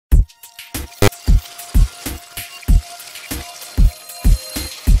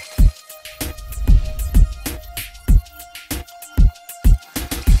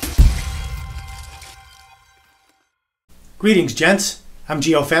Greetings, gents. I'm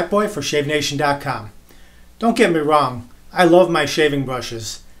Geofatboy for ShaveNation.com. Don't get me wrong, I love my shaving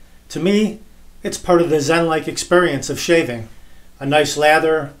brushes. To me, it's part of the Zen-like experience of shaving. A nice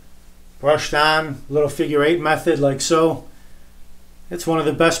lather, brushed on, little figure eight method like so. It's one of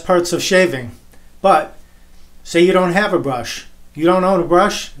the best parts of shaving. But, say you don't have a brush. You don't own a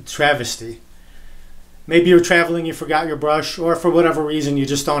brush? It's travesty. Maybe you're traveling, you forgot your brush, or for whatever reason you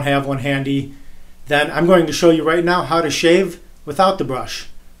just don't have one handy. Then I'm going to show you right now how to shave without the brush.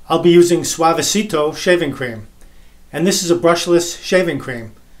 I'll be using Suavecito shaving cream. And this is a brushless shaving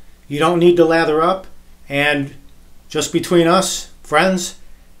cream. You don't need to lather up, and just between us, friends,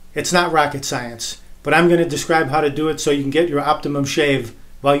 it's not rocket science. But I'm going to describe how to do it so you can get your optimum shave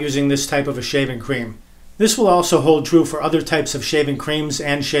while using this type of a shaving cream. This will also hold true for other types of shaving creams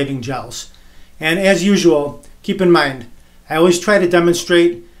and shaving gels. And as usual, keep in mind, I always try to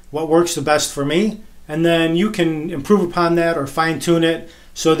demonstrate what works the best for me, and then you can improve upon that or fine-tune it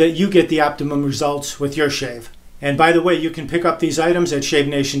so that you get the optimum results with your shave. And by the way, you can pick up these items at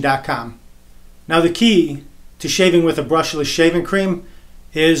ShaveNation.com. Now the key to shaving with a brushless shaving cream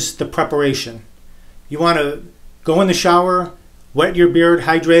is the preparation. You want to go in the shower, wet your beard,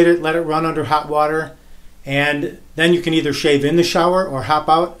 hydrate it, let it run under hot water, and then you can either shave in the shower or hop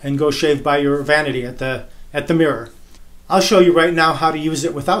out and go shave by your vanity at the mirror. I'll show you right now how to use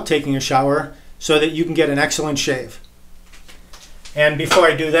it without taking a shower so that you can get an excellent shave. And before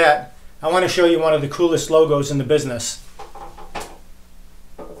I do that, I want to show you one of the coolest logos in the business.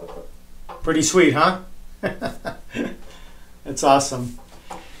 Pretty sweet, huh? It's awesome.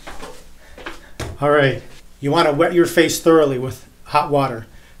 Alright, you want to wet your face thoroughly with hot water.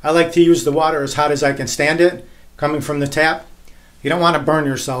 I like to use the water as hot as I can stand it, coming from the tap. You don't want to burn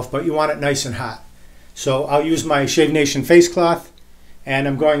yourself, but you want it nice and hot. So I'll use my Shave Nation face cloth, and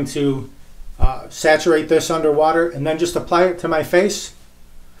I'm going to saturate this underwater and then just apply it to my face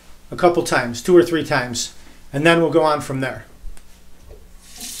a couple times, 2 or 3 times, and then we'll go on from there.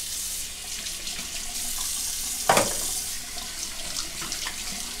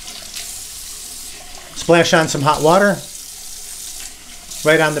 Splash on some hot water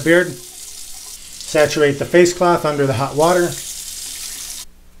right on the beard. Saturate the face cloth under the hot water.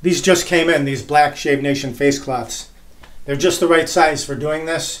 These just came in, these black Shave Nation face cloths. They're just the right size for doing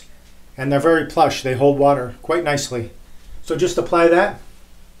this, and they're very plush. They hold water quite nicely. So just apply that.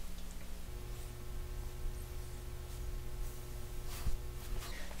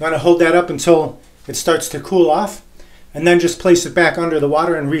 You want to hold that up until it starts to cool off, and then just place it back under the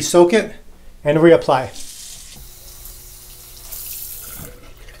water and re-soak it and reapply.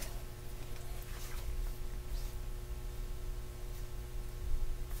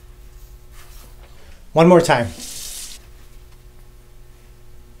 One more time.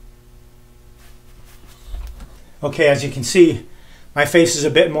 Okay, as you can see, my face is a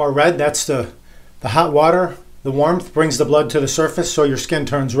bit more red. That's the hot water, the warmth brings the blood to the surface so your skin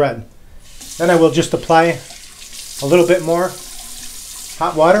turns red. Then I will just apply a little bit more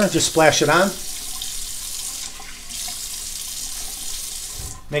hot water, just splash it on.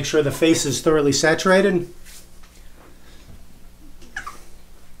 Make sure the face is thoroughly saturated.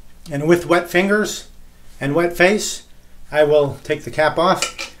 And with wet fingers and wet face, I will take the cap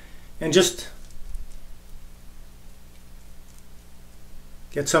off and just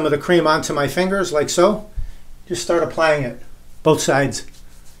get some of the cream onto my fingers like so. Just start applying it, both sides,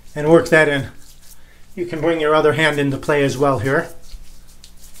 and work that in. You can bring your other hand into play as well here.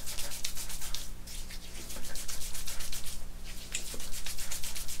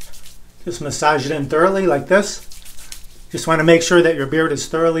 Just massage it in thoroughly like this. Just want to make sure that your beard is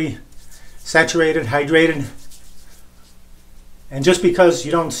thoroughly saturated, hydrated. And just because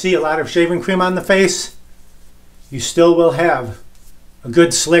you don't see a lot of shaving cream on the face, you still will have a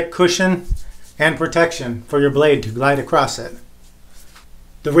good slick cushion and protection for your blade to glide across it.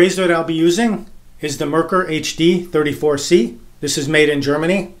 The razor that I'll be using is the Merkur HD 34C. This is made in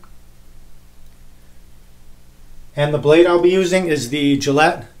Germany. And the blade I'll be using is the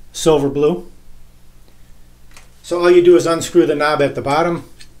Gillette Silver Blue. So all you do is unscrew the knob at the bottom,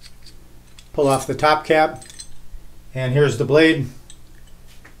 pull off the top cap, and here's the blade,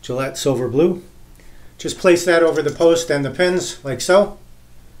 Gillette Silver Blue. Just place that over the post and the pins like so,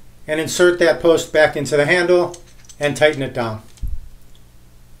 and insert that post back into the handle and tighten it down.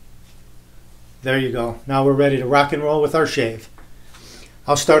 There you go. Now we're ready to rock and roll with our shave.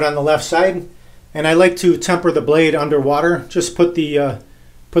 I'll start on the left side, and I like to temper the blade underwater. Just put the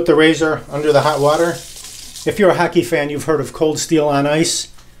razor under the hot water. If you're a hockey fan, you've heard of cold steel on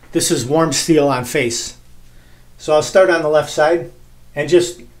ice. This is warm steel on face. So I'll start on the left side and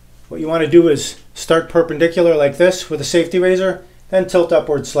just What you want to do is start perpendicular like this with a safety razor, then tilt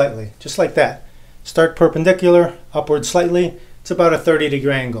upward slightly, just like that. Start perpendicular, upward slightly. It's about a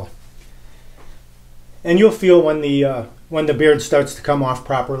 30-degree angle. And you'll feel when the beard starts to come off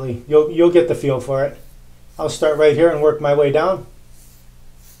properly. You'll get the feel for it. I'll start right here and work my way down.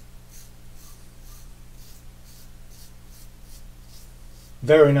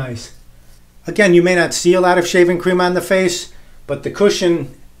 Very nice. Again, you may not see a lot of shaving cream on the face, but the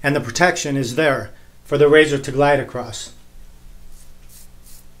cushion and the protection is there for the razor to glide across.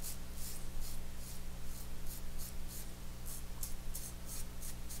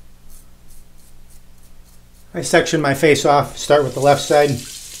 I section my face off, start with the left side,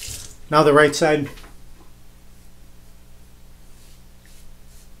 now the right side.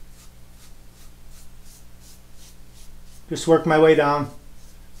 Just work my way down.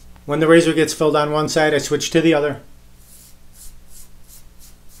 When the razor gets filled on one side, I switch to the other.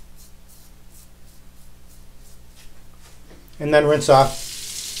 And then rinse off.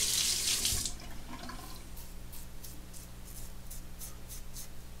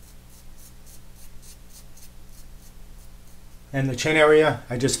 And the chin area,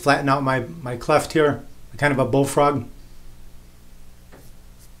 I just flatten out my cleft here, kind of a bullfrog,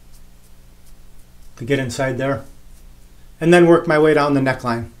 to get inside there. And then work my way down the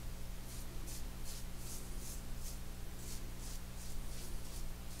neckline.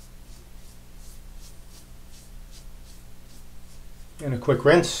 And a quick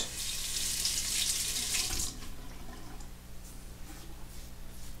rinse.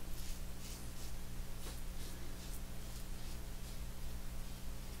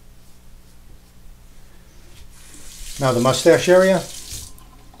 Now the mustache area.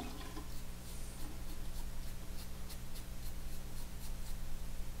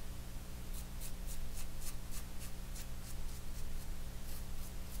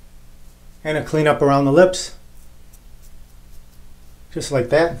 And a cleanup around the lips. Just like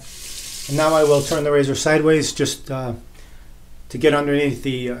that. And now I will turn the razor sideways just to get underneath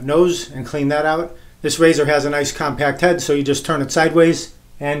the nose and clean that out. This razor has a nice compact head, so you just turn it sideways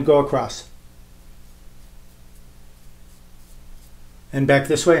and go across. And back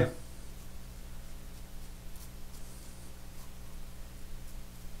this way.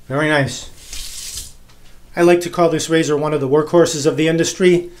 Very nice. I like to call this razor one of the workhorses of the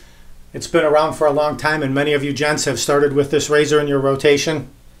industry. It's been around for a long time, and many of you gents have started with this razor in your rotation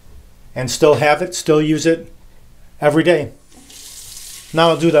and still have it, still use it every day. Now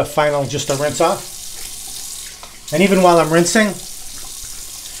I'll do the final, just a rinse off. And even while I'm rinsing,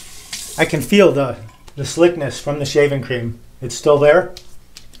 I can feel the slickness from the shaving cream. It's still there.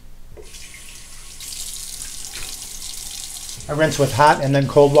 I rinse with hot and then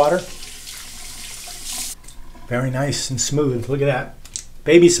cold water. Very nice and smooth. Look at that.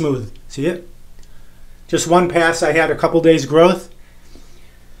 Baby smooth. See it? Just one pass, I had a couple days growth,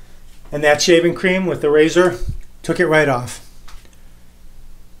 and that shaving cream with the razor took it right off.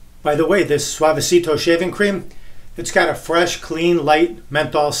 By the way, this Suavecito shaving cream, it's got a fresh, clean, light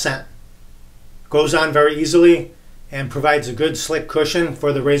menthol scent. Goes on very easily and provides a good slick cushion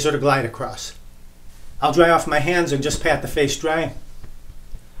for the razor to glide across. I'll dry off my hands and just pat the face dry.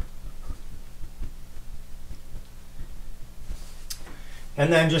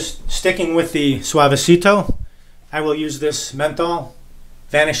 And then just sticking with the Suavecito, I will use this menthol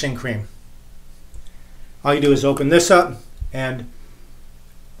vanishing cream. All you do is open this up, and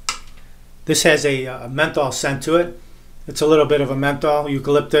this has a menthol scent to it. It's a little bit of a menthol,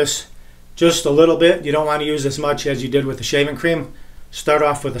 eucalyptus, just a little bit. You don't want to use as much as you did with the shaving cream. Start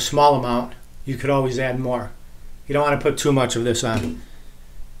off with a small amount. You could always add more. You don't want to put too much of this on.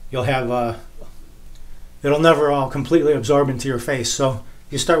 You'll have, it'll never all completely absorb into your face. So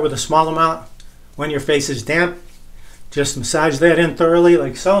you start with a small amount. When your face is damp, just massage that in thoroughly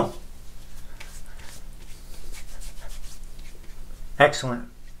like so. Excellent.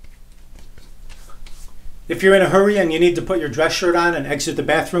 If you're in a hurry and you need to put your dress shirt on and exit the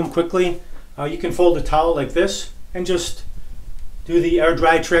bathroom quickly, you can fold a towel like this and just do the air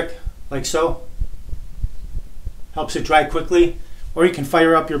dry trick like so. Helps it dry quickly. Or you can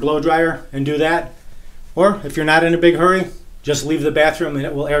fire up your blow dryer and do that. Or if you're not in a big hurry, just leave the bathroom and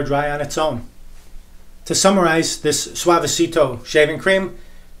it will air dry on its own. To summarize, this Suavecito shaving cream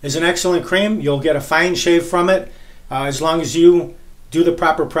is an excellent cream. You'll get a fine shave from it as long as you do the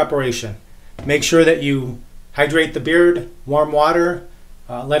proper preparation. Make sure that you hydrate the beard, warm water,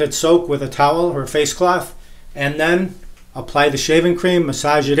 let it soak with a towel or a face cloth, and then apply the shaving cream,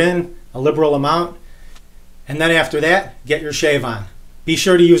 massage it in, a liberal amount, and then after that, get your shave on. Be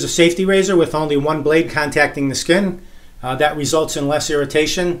sure to use a safety razor with only one blade contacting the skin. That results in less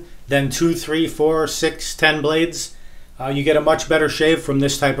irritation than 2, 3, 4, 6, 10 blades. You get a much better shave from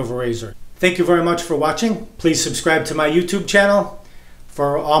this type of a razor. Thank you very much for watching. Please subscribe to my YouTube channel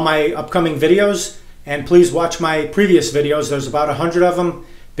for all my upcoming videos, and please watch my previous videos. There's about 100 of them.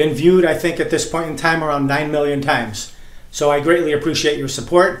 Been viewed, I think, at this point in time around 9 million times. So I greatly appreciate your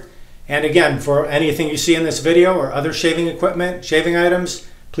support. And again, for anything you see in this video or other shaving equipment, shaving items,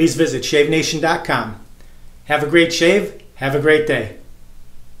 please visit shavenation.com. Have a great shave. Have a great day.